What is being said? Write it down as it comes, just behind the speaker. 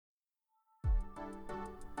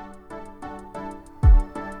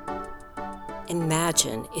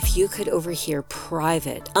Imagine if you could overhear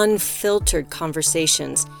private, unfiltered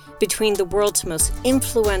conversations between the world's most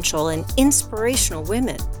influential and inspirational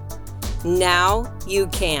women. Now you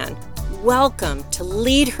can. Welcome to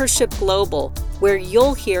Leadership Global, where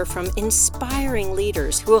you'll hear from inspiring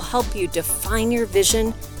leaders who will help you define your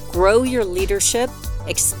vision, grow your leadership,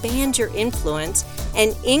 expand your influence,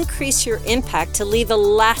 and increase your impact to leave a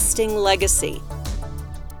lasting legacy.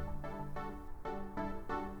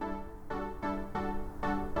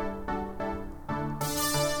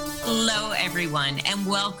 Hello, everyone, and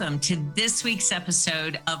welcome to this week's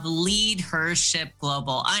episode of Leadership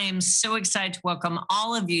Global. I am so excited to welcome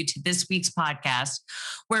all of you to this week's podcast,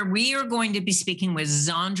 where we are going to be speaking with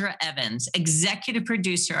Zondra Evans, executive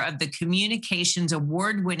producer of the communications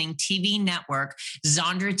award-winning TV network,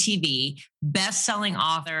 Zondra TV, best-selling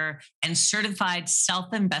author, and certified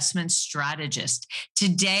self-investment strategist.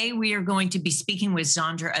 Today, we are going to be speaking with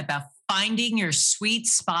Zondra about finding your sweet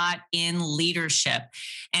spot in leadership.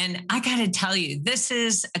 And I got to tell you, this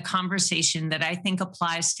is a conversation that I think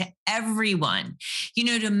applies to everyone. You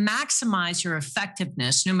know, to maximize your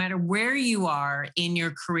effectiveness, no matter where you are in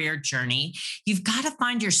your career journey, you've got to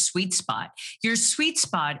find your sweet spot. Your sweet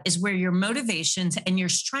spot is where your motivations and your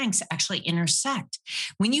strengths actually intersect.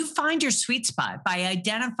 When you find your sweet spot by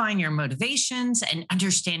identifying your motivations and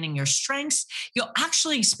understanding your strengths, you'll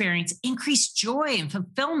actually experience increased joy and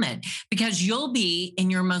fulfillment, because you'll be in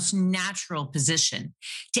your most natural position.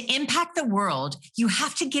 To impact the world, you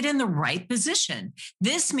have to get in the right position.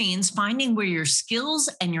 This means finding where your skills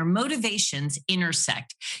and your motivations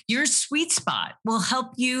intersect. Your sweet spot will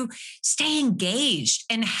help you stay engaged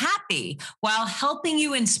and happy while helping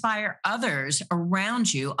you inspire others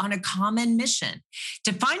around you on a common mission.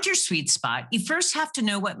 To find your sweet spot, you first have to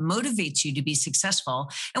know what motivates you to be successful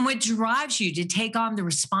and what drives you to take on the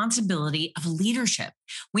responsibility of leadership.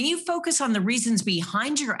 When you focus on the reasons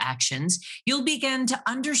behind your actions, you'll begin to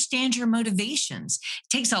understand your motivations.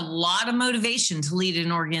 It takes a lot of motivation to lead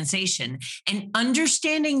an organization, and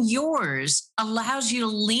understanding yours allows you to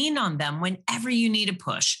lean on them whenever you need a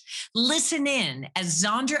push. Listen in as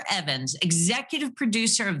Zondra Evans, executive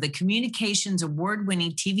producer of the communications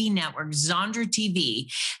award-winning TV network Zondra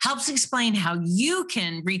TV, helps explain how you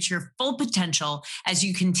can reach your full potential as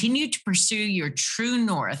you continue to pursue your true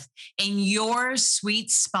north in your sweet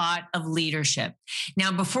spot of leadership.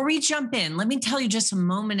 Now, before we jump in, let me tell you just a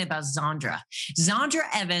moment about Zondra. Zondra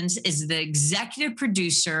Evans is the executive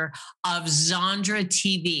producer of Zondra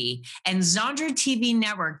TV, and Zondra TV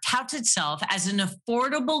network touts itself as an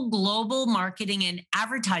affordable global marketing and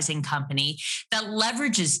advertising company that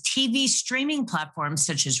leverages TV streaming platforms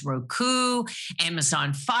such as Roku,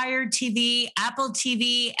 Amazon Fire TV, Apple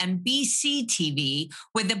TV, and BC TV,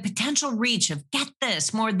 with the potential reach of, get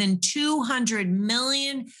this, more than 200 million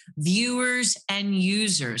viewers and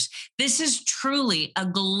users. This is truly a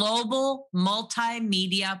global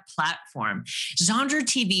multimedia platform. Zondra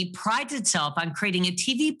TV prides itself on creating a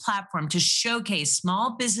TV platform to showcase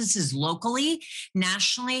small businesses locally,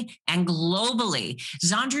 nationally, and globally.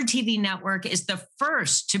 Zondra TV Network is the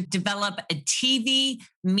first to develop a TV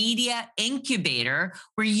media incubator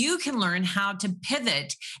where you can learn how to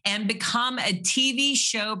pivot and become a TV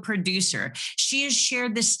show producer. She has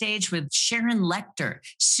shared the stage with Sharon Lechter,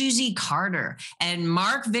 Susie Carter, and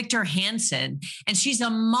Mark Victor Hansen, and she's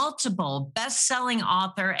a multiple best-selling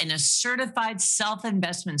author and a certified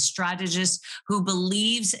self-investment strategist who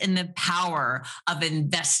believes in the power of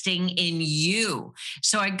investing in you.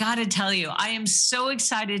 So I got to tell you, I am so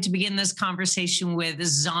excited to begin this conversation with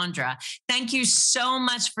Zondra. Thank you so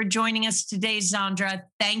much for joining us today, Zondra.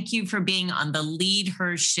 Thank you for being on the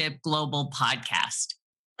Leadership Global podcast.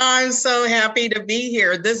 I'm so happy to be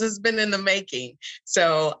here. This has been in the making.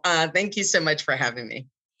 So thank you so much for having me.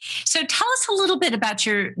 So tell us a little bit about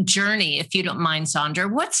your journey, if you don't mind,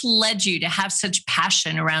 Zondra. What's led you to have such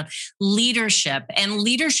passion around leadership and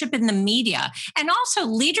leadership in the media, and also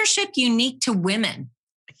leadership unique to women?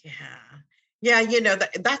 Yeah, you know,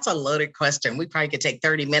 that's a loaded question. We probably could take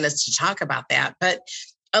 30 minutes to talk about that. But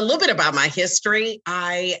a little bit about my history.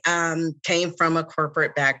 I came from a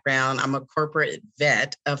corporate background. I'm a corporate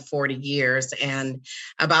vet of 40 years. And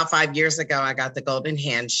about 5 years ago, I got the golden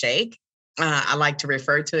handshake. I like to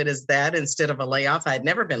refer to it as that instead of a layoff. I'd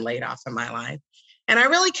never been laid off in my life. And I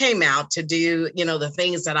really came out to do, the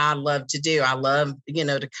things that I love to do. I love,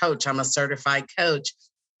 to coach. I'm a certified coach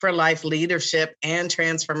for life leadership and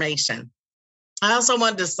transformation. I also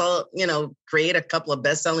wanted to, create a couple of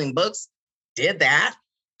best-selling books, did that.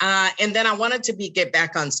 And then I wanted to get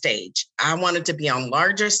back on stage. I wanted to be on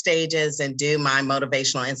larger stages and do my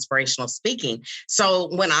motivational, inspirational speaking. So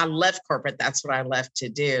when I left corporate, that's what I left to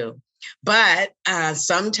do. But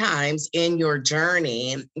sometimes in your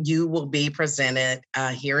journey, you will be presented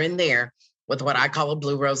here and there with what I call a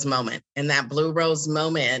blue rose moment. And that blue rose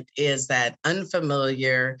moment is that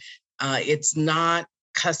unfamiliar, it's not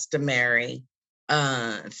customary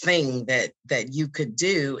thing that you could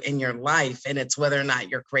do in your life. And it's whether or not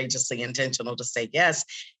you're courageously intentional to say yes.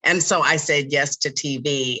 And so I said yes to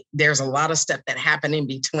TV. There's a lot of stuff that happened in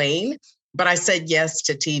between, but I said yes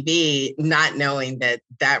to TV, not knowing that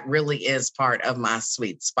that really is part of my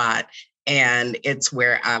sweet spot. And it's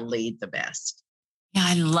where I lead the best. Yeah,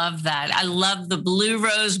 I love that. I love the blue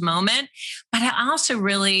rose moment, but I also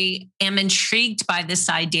really am intrigued by this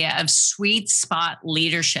idea of sweet spot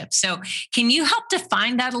leadership. So, can you help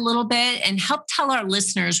define that a little bit and help tell our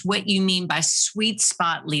listeners what you mean by sweet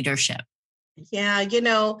spot leadership? Yeah,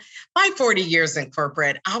 my 40 years in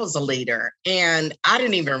corporate, I was a leader and I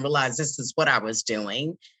didn't even realize this is what I was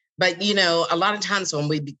doing. But, a lot of times when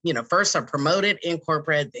we, first are promoted in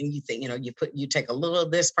corporate, and you think, you take a little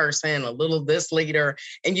of this person, a little of this leader,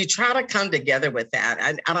 and you try to come together with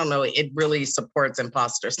that. I don't know, it really supports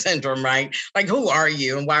imposter syndrome, right? Like, who are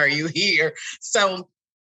you and why are you here? So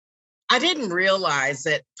I didn't realize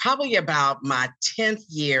that probably about my 10th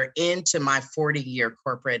year into my 40-year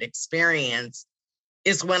corporate experience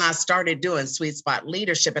is when I started doing sweet spot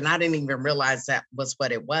leadership. And I didn't even realize that was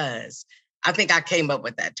what it was. I think I came up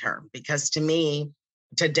with that term because to me,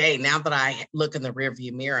 today, now that I look in the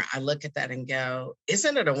rearview mirror, I look at that and go,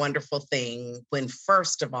 isn't it a wonderful thing when,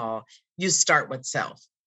 first of all, you start with self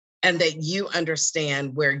and that you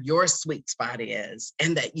understand where your sweet spot is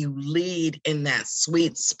and that you lead in that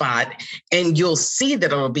sweet spot, and you'll see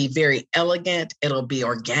that it'll be very elegant, it'll be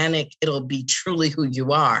organic, it'll be truly who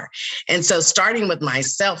you are. And so starting with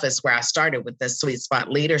myself is where I started with this sweet spot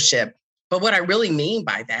leadership. But what I really mean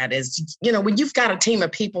by that is, when you've got a team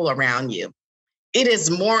of people around you, it is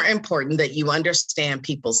more important that you understand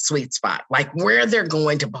people's sweet spot, like where they're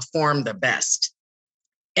going to perform the best.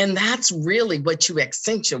 And that's really what you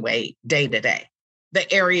accentuate day to day, the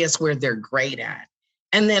areas where they're great at.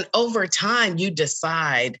 And then over time, you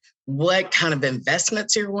decide what kind of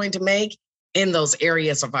investments you're going to make in those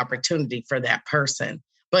areas of opportunity for that person.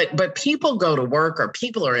 But people go to work or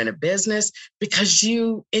people are in a business because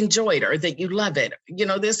you enjoy it or that you love it.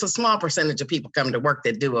 There's a small percentage of people come to work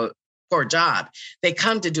that do a poor job. They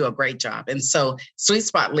come to do a great job. And so sweet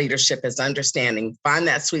spot leadership is understanding, find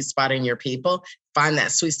that sweet spot in your people, find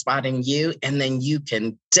that sweet spot in you, and then you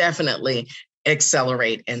can definitely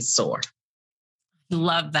accelerate and soar.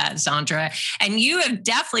 Love that, Zandra. And you have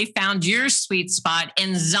definitely found your sweet spot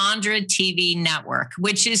in Zandra TV Network,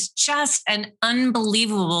 which is just an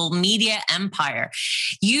unbelievable media empire.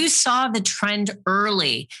 You saw the trend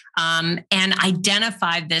early and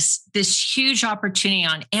identified this huge opportunity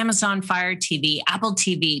on Amazon Fire TV, Apple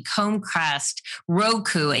TV, Comcast,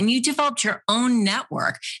 Roku, and you developed your own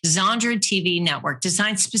network, Zandra TV Network,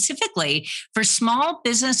 designed specifically for small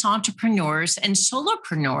business entrepreneurs and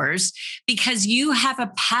solopreneurs because you have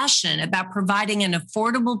a passion about providing an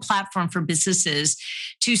affordable platform for businesses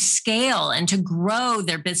to scale and to grow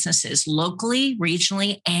their businesses locally,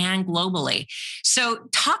 regionally, and globally. So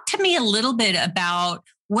talk to me a little bit about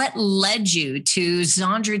what led you to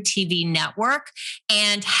Zandra TV Network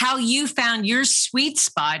and how you found your sweet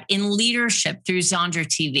spot in leadership through Zandra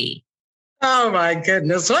TV. Oh my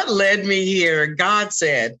goodness, what led me here? God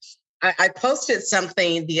said, I posted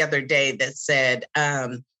something the other day that said,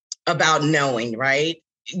 about knowing, right?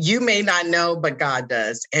 You may not know, but God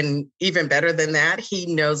does. And even better than that, he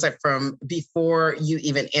knows it from before you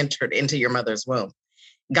even entered into your mother's womb.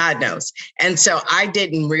 God knows. And so I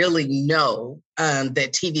didn't really know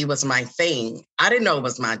that TV was my thing. I didn't know it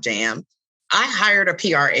was my jam. I hired a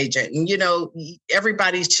PR agent and,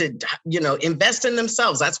 everybody should, invest in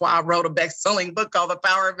themselves. That's why I wrote a best-selling book called The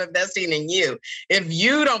Power of Investing in You. If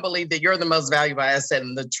you don't believe that you're the most valuable asset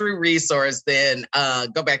and the true resource, then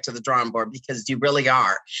go back to the drawing board because you really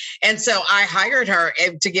are. And so I hired her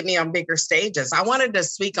to get me on bigger stages. I wanted to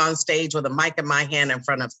speak on stage with a mic in my hand in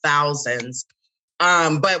front of thousands.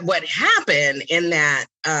 But what happened in that,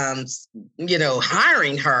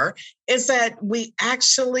 hiring her is that we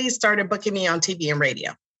actually started booking me on TV and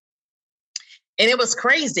radio. And it was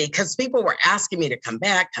crazy because people were asking me to come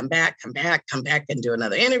back and do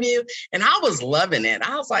another interview. And I was loving it.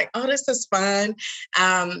 I was like, oh, this is fun.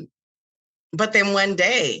 But then one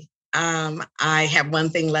day, I had one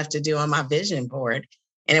thing left to do on my vision board,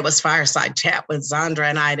 and it was Fireside Chat with Zandra.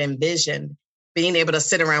 And I had envisioned being able to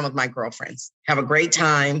sit around with my girlfriends, have a great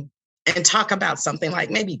time, and talk about something like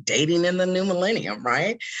maybe dating in the new millennium,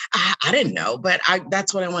 right? I didn't know, but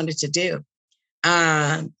that's what I wanted to do.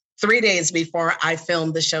 3 days before I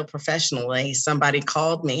filmed the show professionally, somebody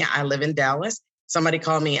called me. I live in Dallas. Somebody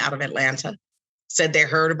called me out of Atlanta, said they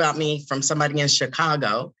heard about me from somebody in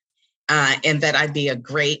Chicago, and that I'd be a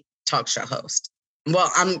great talk show host.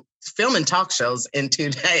 Well, I'm filming talk shows in 2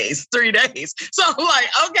 days, 3 days. So I'm like,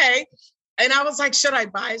 okay. And I was like, should I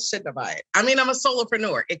buy it? Shouldn't I buy it? I mean, I'm a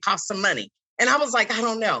solopreneur. It costs some money. And I was like, I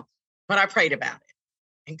don't know, but I prayed about it.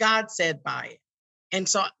 And God said, buy it. And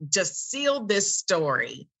so just sealed this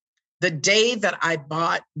story. The day that I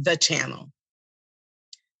bought the channel,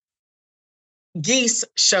 geese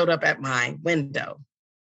showed up at my window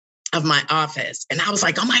of my office. And I was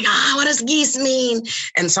like, oh my God, what does geese mean?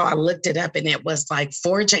 And so I looked it up and it was like,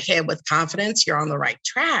 forge ahead with confidence. You're on the right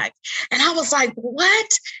track. And I was like, what?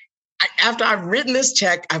 After I've written this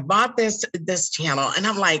check, I bought this channel, and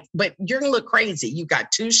I'm like, but you're gonna look crazy. You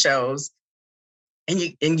got 2 shows and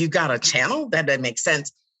you got a channel? That doesn't make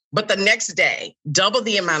sense. But the next day, double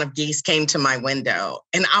the amount of geese came to my window.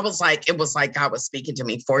 And I was like, it was like God was speaking to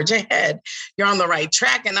me, forge ahead. You're on the right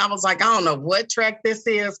track. And I was like, I don't know what track this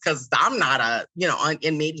is, because I'm not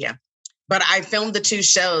in media. But I filmed the 2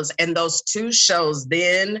 shows, and those 2 shows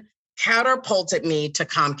then catapulted me to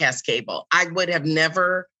Comcast Cable. I would have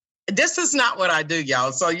never, this is not what I do,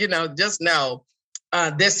 y'all. So, just know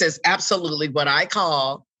this is absolutely what I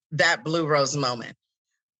call that Blue Rose moment.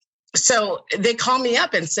 So they called me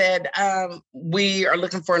up and said, we are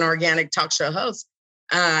looking for an organic talk show host.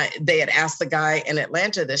 They had asked the guy in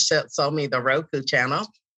Atlanta that sold me the Roku channel.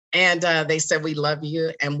 And they said, we love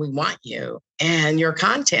you and we want you and your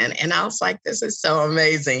content. And I was like, this is so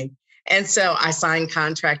amazing. And so I signed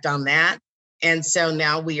contract on that. And so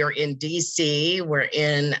now we are in DC, we're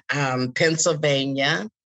in Pennsylvania.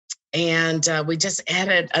 And we just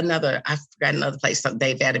added I forgot another place that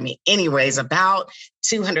they've added me. Anyways, about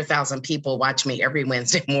 200,000 people watch me every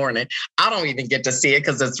Wednesday morning. I don't even get to see it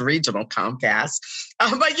because it's regional Comcast.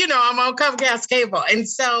 But, I'm on Comcast Cable. And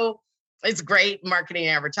so it's great marketing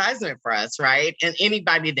and advertisement for us, right? And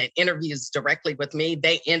anybody that interviews directly with me,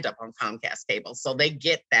 they end up on Comcast Cable. So they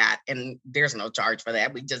get that, and there's no charge for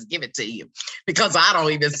that. We just give it to you because I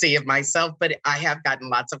don't even see it myself, but I have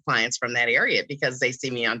gotten lots of clients from that area because they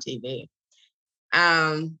see me on TV.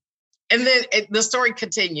 And then the story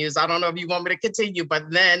continues. I don't know if you want me to continue,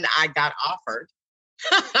 but then I got offered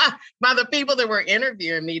by the people that were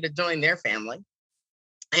interviewing me to join their family.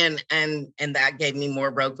 And that gave me more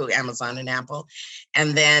Roku, Amazon, and Apple.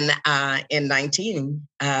 And then in 19,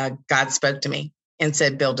 God spoke to me and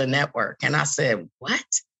said, build a network. And I said, what?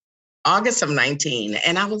 August of 19.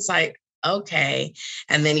 And I was like, okay.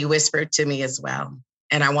 And then he whispered to me as well.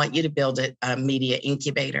 And I want you to build a media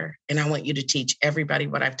incubator. And I want you to teach everybody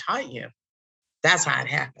what I've taught you. That's how it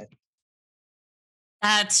happened.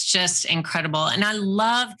 That's just incredible. And I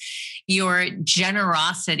love your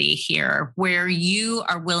generosity here, where you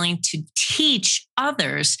are willing to teach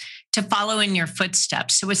others to follow in your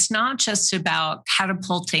footsteps. So it's not just about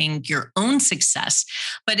catapulting your own success,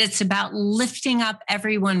 but it's about lifting up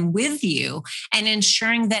everyone with you and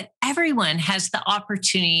ensuring that everyone has the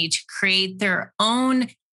opportunity to create their own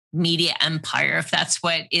media empire, if that's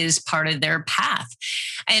what is part of their path.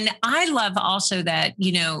 And I love also that,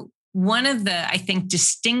 one of the, I think,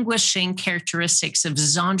 distinguishing characteristics of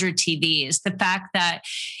Zondra TV is the fact that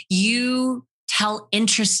you tell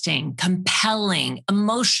interesting, compelling,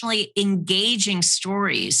 emotionally engaging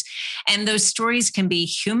stories. And those stories can be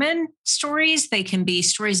human stories. They can be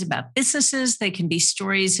stories about businesses. They can be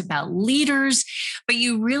stories about leaders, but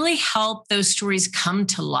you really help those stories come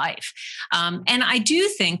to life. And I do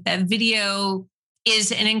think that video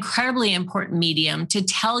is an incredibly important medium to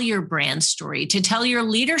tell your brand story, to tell your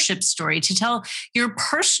leadership story, to tell your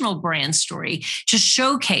personal brand story, to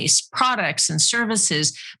showcase products and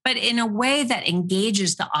services, but in a way that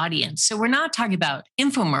engages the audience. So we're not talking about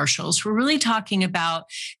infomercials. We're really talking about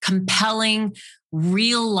compelling,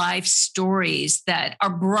 real life stories that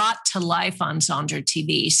are brought to life on Zondra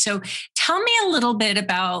TV. So tell me a little bit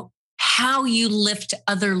about how you lift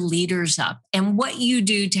other leaders up and what you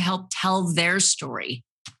do to help tell their story.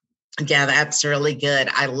 Yeah, that's really good.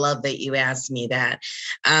 I love that you asked me that,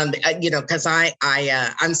 because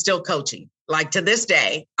I'm still coaching. Like to this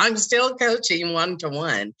day, I'm still coaching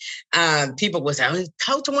one-to-one. People will say, oh,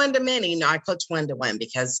 coach one-to-many. No, I coach one-to-one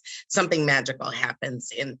because something magical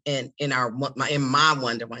happens in my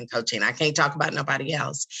one-to-one coaching. I can't talk about nobody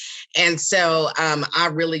else. And so I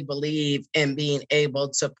really believe in being able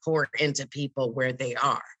to pour into people where they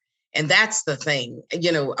are. And that's the thing.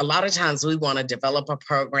 A lot of times we want to develop a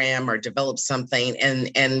program or develop something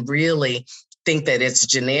and really think that it's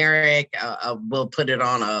generic. We'll put it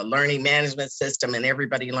on a learning management system and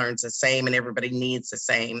everybody learns the same and everybody needs the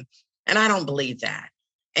same. And I don't believe that.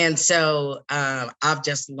 And so I've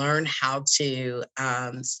just learned how to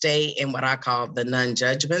stay in what I call the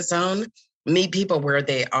non-judgment zone, meet people where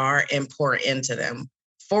they are and pour into them.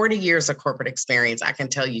 40 years of corporate experience, I can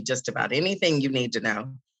tell you just about anything you need to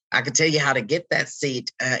know. I can tell you how to get that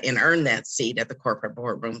seat and earn that seat at the corporate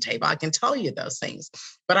boardroom table. I can tell you those things,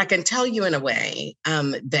 but I can tell you in a way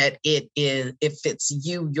that it fits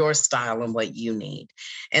you, your style, and what you need.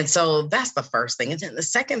 And so that's the first thing. And then the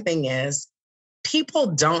second thing is people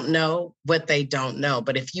don't know what they don't know,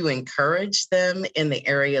 but if you encourage them in the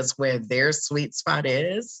areas where their sweet spot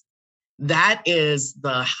is, that is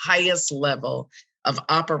the highest level of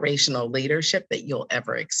operational leadership that you'll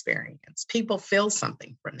ever experience. People feel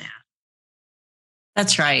something from that.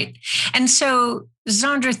 That's right. And so,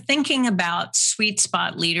 Zandra, thinking about sweet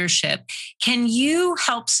spot leadership, can you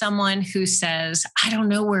help someone who says, I don't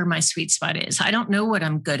know where my sweet spot is. I don't know what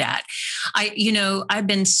I'm good at. I've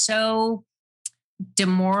been so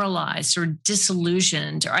demoralized or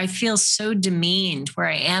disillusioned, or I feel so demeaned where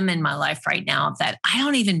I am in my life right now that I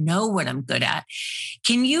don't even know what I'm good at.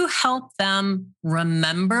 Can you help them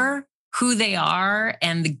remember who they are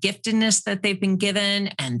and the giftedness that they've been given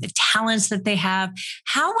and the talents that they have?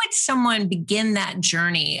 How would someone begin that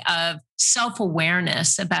journey of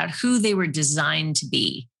self-awareness about who they were designed to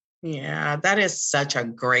be? Yeah, that is such a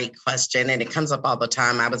great question. And it comes up all the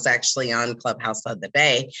time. I was actually on Clubhouse the other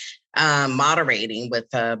day, moderating with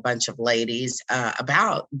a bunch of ladies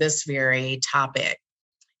about this very topic.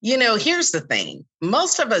 Here's the thing.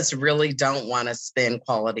 Most of us really don't want to spend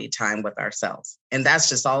quality time with ourselves. And that's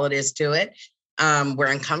just all it is to it.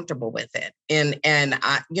 We're uncomfortable with it. And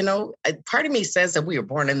part of me says that we were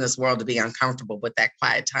born in this world to be uncomfortable with that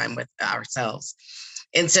quiet time with ourselves.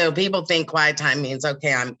 And so people think quiet time means,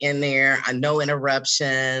 okay, I'm in there, no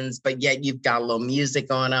interruptions, but yet you've got a little music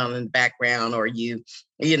going on in the background, or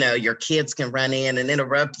your kids can run in and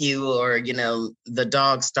interrupt you, or, the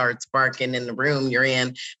dog starts barking in the room you're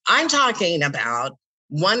in. I'm talking about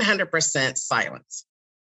 100% silence.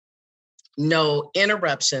 No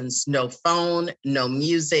interruptions, no phone, no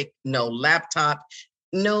music, no laptop,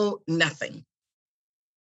 no nothing.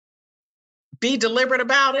 Be deliberate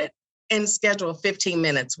about it. And schedule 15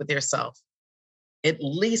 minutes with yourself at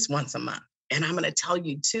least once a month. And I'm going to tell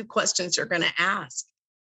you 2 questions you're going to ask.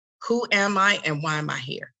 Who am I and why am I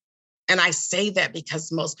here? And I say that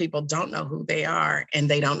because most people don't know who they are and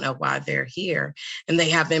they don't know why they're here. And they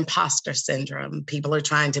have imposter syndrome. People are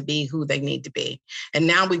trying to be who they need to be. And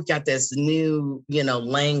now we've got this new,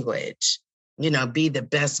 language, be the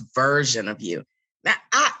best version of you.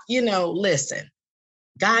 Now, listen.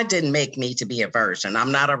 God didn't make me to be a version.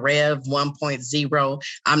 I'm not a Rev 1.0.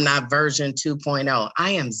 I'm not version 2.0.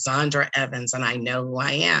 I am Zandra Evans, and I know who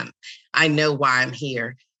I am. I know why I'm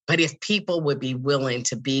here. But if people would be willing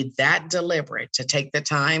to be that deliberate, to take the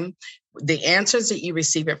time, the answers that you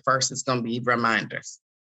receive at first is going to be reminders.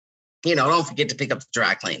 Don't forget to pick up the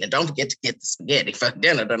dry cleaner. Don't forget to get the spaghetti for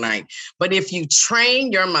dinner tonight. But if you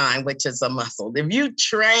train your mind, which is a muscle, if you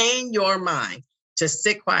train your mind to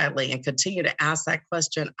sit quietly and continue to ask that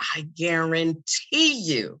question, I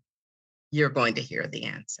guarantee you're going to hear the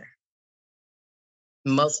answer.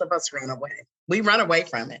 Most of us run away. We run away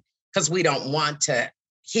from it because we don't want to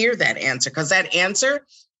hear that answer, because that answer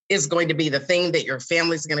is going to be the thing that your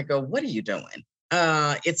family's going to go, what are you doing?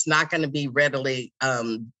 It's not going to be readily,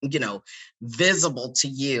 visible to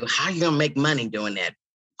you. How are you going to make money doing that?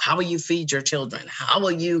 How will you feed your children? How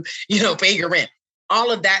will you, pay your rent? All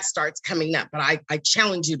of that starts coming up, but I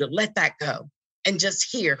challenge you to let that go and just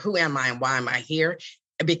hear, who am I and why am I here?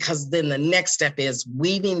 Because then the next step is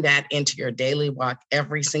weaving that into your daily walk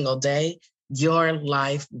every single day. Your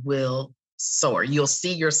life will soar. You'll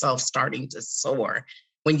see yourself starting to soar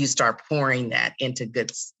when you start pouring that into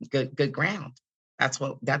good ground. That's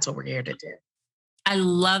what we're here to do. I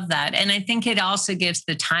love that. And I think it also gives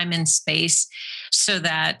the time and space so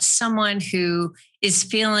that someone who is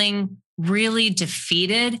feeling really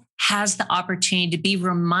defeated has the opportunity to be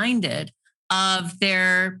reminded of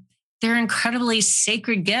their incredibly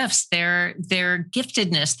sacred gifts, their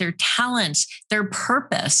giftedness, their talents, their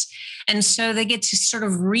purpose. And so they get to sort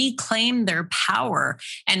of reclaim their power.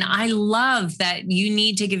 And I love that you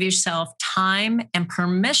need to give yourself time and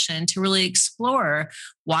permission to really explore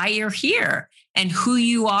why you're here and who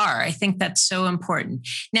you are. I think that's so important.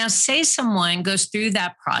 Now, say someone goes through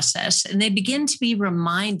that process and they begin to be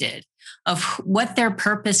reminded of what their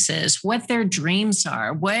purpose is, what their dreams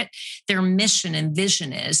are, what their mission and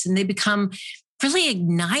vision is. And they become really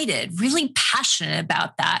ignited, really passionate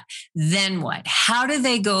about that, then what? How do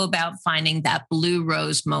they go about finding that blue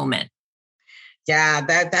rose moment? Yeah,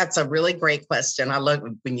 that's a really great question. I love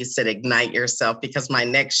when you said ignite yourself, because my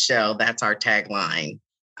next show, that's our tagline.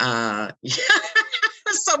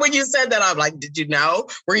 So when you said that, I'm like, did you know?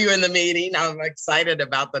 Were you in the meeting? I'm excited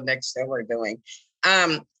about the next show we're doing.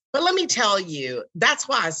 But let me tell you, that's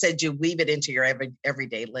why I said you weave it into your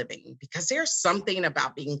everyday living, because there's something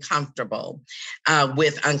about being comfortable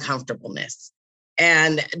with uncomfortableness.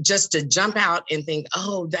 And just to jump out and think,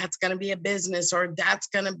 oh, that's going to be a business, or that's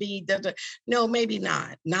going to be, no, maybe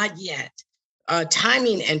not yet.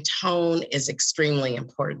 Timing and tone is extremely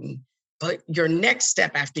important. But your next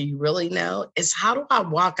step after you really know is, how do I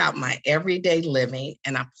walk out my everyday living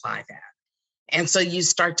and apply that? And so you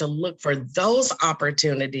start to look for those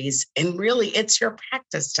opportunities, and really it's your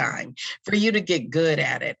practice time for you to get good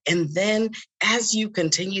at it. And then as you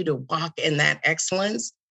continue to walk in that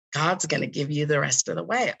excellence, God's going to give you the rest of the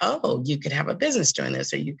way. Oh, you could have a business doing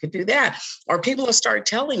this, or you could do that. Or people will start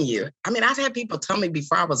telling you. I mean, I've had people tell me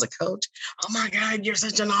before I was a coach, oh my God, you're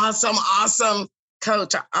such an awesome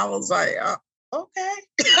coach. I was like, okay,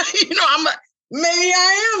 maybe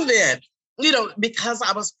I am then, because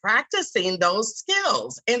I was practicing those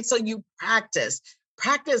skills. And so you practice.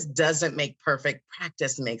 Practice doesn't make perfect.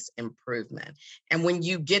 Practice makes improvement. And when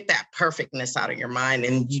you get that perfectness out of your mind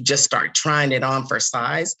and you just start trying it on for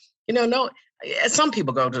size, some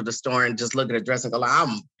people go to the store and just look at a dress and go,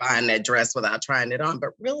 I'm buying that dress without trying it on.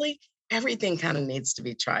 But really, everything kind of needs to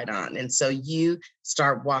be tried on. And so you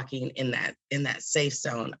start walking in that safe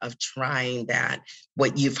zone of trying that,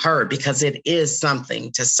 what you've heard, because it is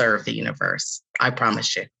something to serve the universe. I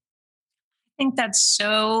promise you. I think that's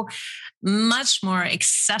so much more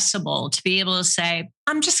accessible to be able to say,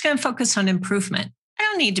 I'm just going to focus on improvement. I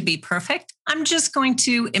don't need to be perfect. I'm just going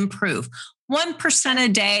to improve 1% a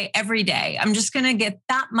day, every day. I'm just going to get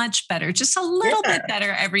that much better, just a little bit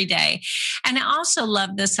better every day. And I also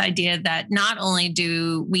love this idea that not only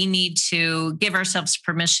do we need to give ourselves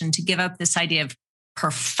permission to give up this idea of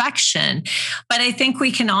perfection, but I think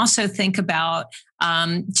we can also think about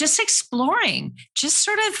just exploring, just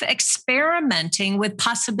sort of experimenting with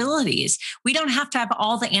possibilities. We don't have to have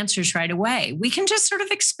all the answers right away. We can just sort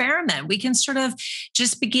of experiment. We can sort of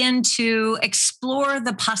just begin to explore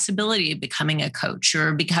the possibility of becoming a coach,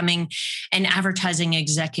 or becoming an advertising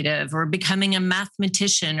executive, or becoming a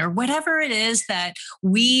mathematician, or whatever it is that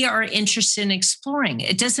we are interested in exploring.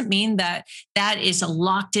 It doesn't mean that that is a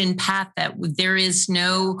locked in path, that there is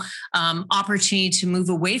no opportunity to move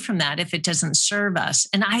away from that if it doesn't serve us.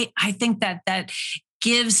 And I think that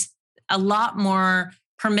gives a lot more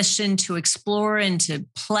permission to explore and to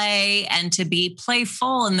play and to be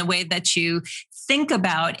playful in the way that you think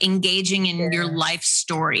about engaging in your life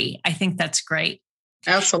story. I think that's great.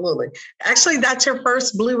 Absolutely. Actually, that's your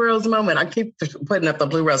first blue rose moment. I keep putting up the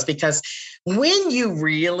blue rose, because when you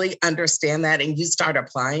really understand that and you start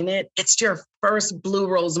applying it, it's your first blue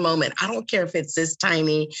rose moment. I don't care if it's this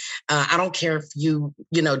tiny. I don't care if you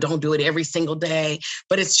don't do it every single day,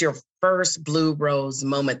 but it's your first blue rose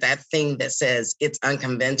moment, that thing that says it's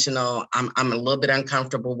unconventional. I'm a little bit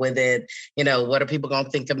uncomfortable with it. What are people going to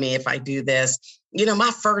think of me if I do this?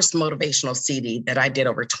 My first motivational CD that I did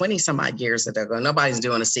over 20 some odd years ago, nobody's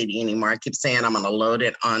doing a CD anymore. I keep saying I'm going to load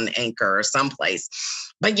it on Anchor or someplace.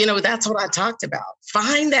 But, that's what I talked about.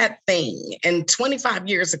 Find that thing. And 25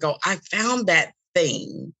 years ago, I found that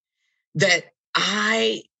thing that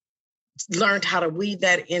I learned how to weave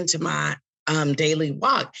that into my daily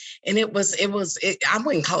walk. And it was, I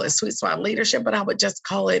wouldn't call it sweet spot leadership, but I would just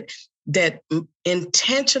call it that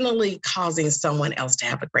intentionally causing someone else to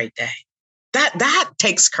have a great day. That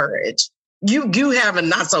takes courage. You have a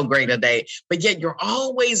not so great a day, but yet you're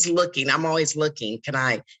always looking. I'm always looking. Can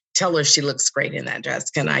I tell her she looks great in that dress?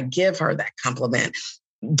 Can I give her that compliment?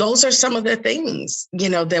 Those are some of the things,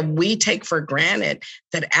 that we take for granted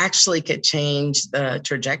that actually could change the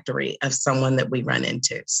trajectory of someone that we run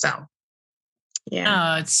into. So.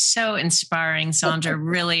 Yeah. Oh, it's so inspiring, Sandra.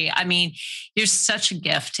 Really. I mean, you're such a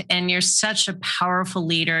gift, and you're such a powerful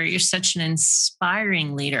leader. You're such an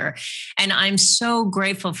inspiring leader. And I'm so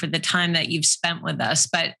grateful for the time that you've spent with us.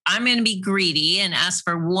 But I'm going to be greedy and ask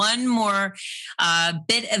for one more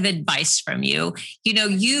bit of advice from you.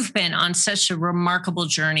 You've been on such a remarkable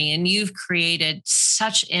journey, and you've created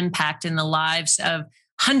such impact in the lives of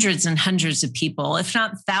hundreds and hundreds of people, if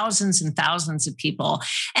not thousands and thousands of people.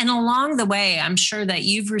 And along the way, I'm sure that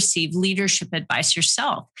you've received leadership advice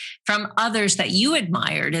yourself from others that you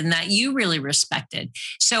admired and that you really respected.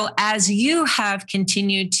 So as you have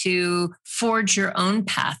continued to forge your own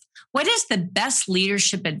path, What is the best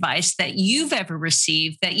leadership advice that you've ever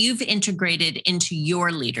received that you've integrated into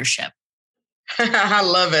your leadership? I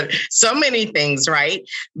love it. So many things, right?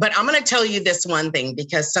 But I'm going to tell you this one thing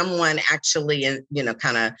because someone actually,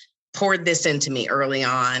 kind of poured this into me early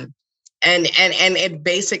on. And it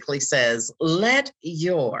basically says, let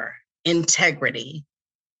your integrity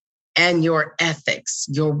and your ethics,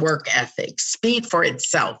 your work ethic, speak for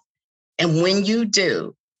itself. And when you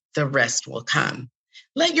do, the rest will come.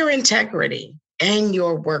 Let your integrity and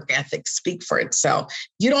your work ethic speak for itself.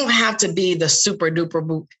 You don't have to be the super duper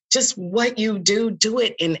boo. Just what you do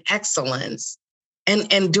it in excellence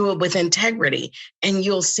and do it with integrity, and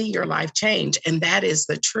you'll see your life change. And that is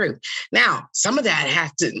the truth. Now, some of that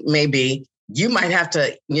you might have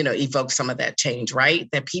to, evoke some of that change, right?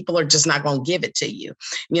 That people are just not going to give it to you.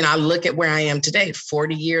 I look at where I am today,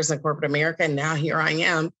 40 years in corporate America, and now here I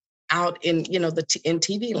am out in, in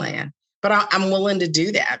TV land. But I'm willing to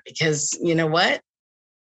do that because you know what?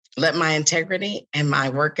 Let my integrity and my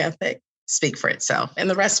work ethic speak for itself, and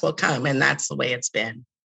the rest will come. And that's the way it's been.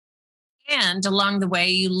 And along the way,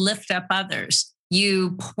 you lift up others.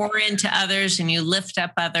 You pour into others and you lift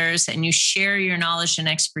up others and you share your knowledge and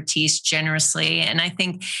expertise generously. And I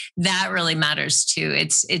think that really matters too.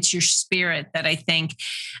 It's your spirit that I think,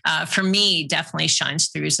 for me, definitely shines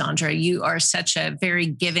through, Zandra. You are such a very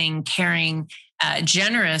giving, caring,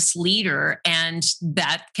 generous leader, and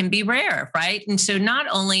that can be rare, right? And so not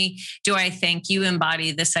only do I think you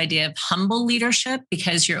embody this idea of humble leadership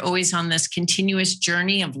because you're always on this continuous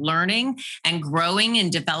journey of learning and growing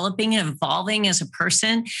and developing and evolving as a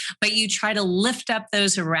person, but you try to lift up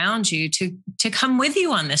those around you to come with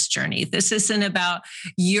you on this journey. This isn't about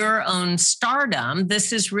your own stardom.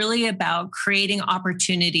 This is really about creating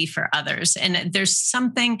opportunity for others. And there's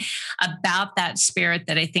something about that spirit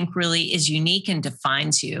that I think really is unique and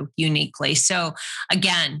defines you uniquely. So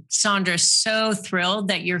again, Zandra, so thrilled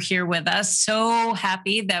that you're here with us. So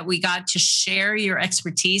happy that we got to share your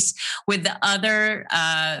expertise with the other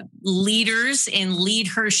leaders in Lead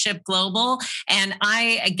Her Ship Global. And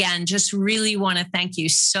I, again, just really want to thank you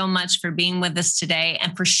so much for being with us today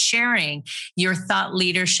and for sharing your thought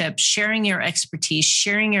leadership, sharing your expertise,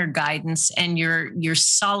 sharing your guidance and your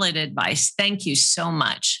solid advice. Thank you so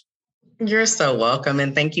much. You're so welcome.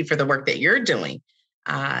 And thank you for the work that you're doing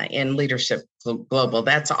in Leadership Global.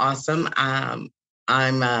 That's awesome. I'm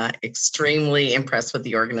extremely impressed with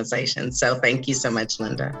the organization. So thank you so much,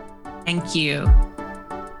 Linda. Thank you.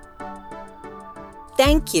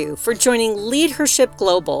 Thank you for joining Lead Her Ship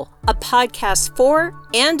Global, a podcast for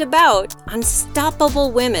and about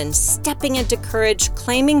unstoppable women stepping into courage,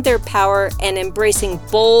 claiming their power, and embracing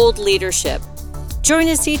bold leadership. Join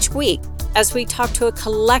us each week as we talk to a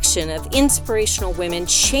collection of inspirational women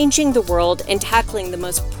changing the world and tackling the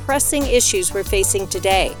most pressing issues we're facing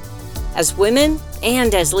today, as women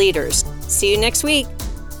and as leaders. See you next week.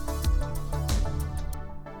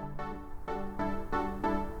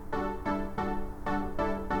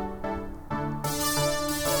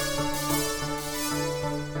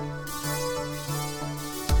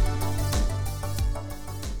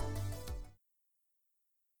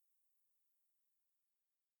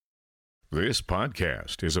 This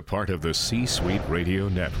podcast is a part of the C-Suite Radio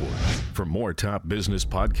Network. For more top business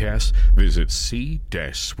podcasts, visit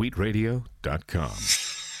c-suiteradio.com.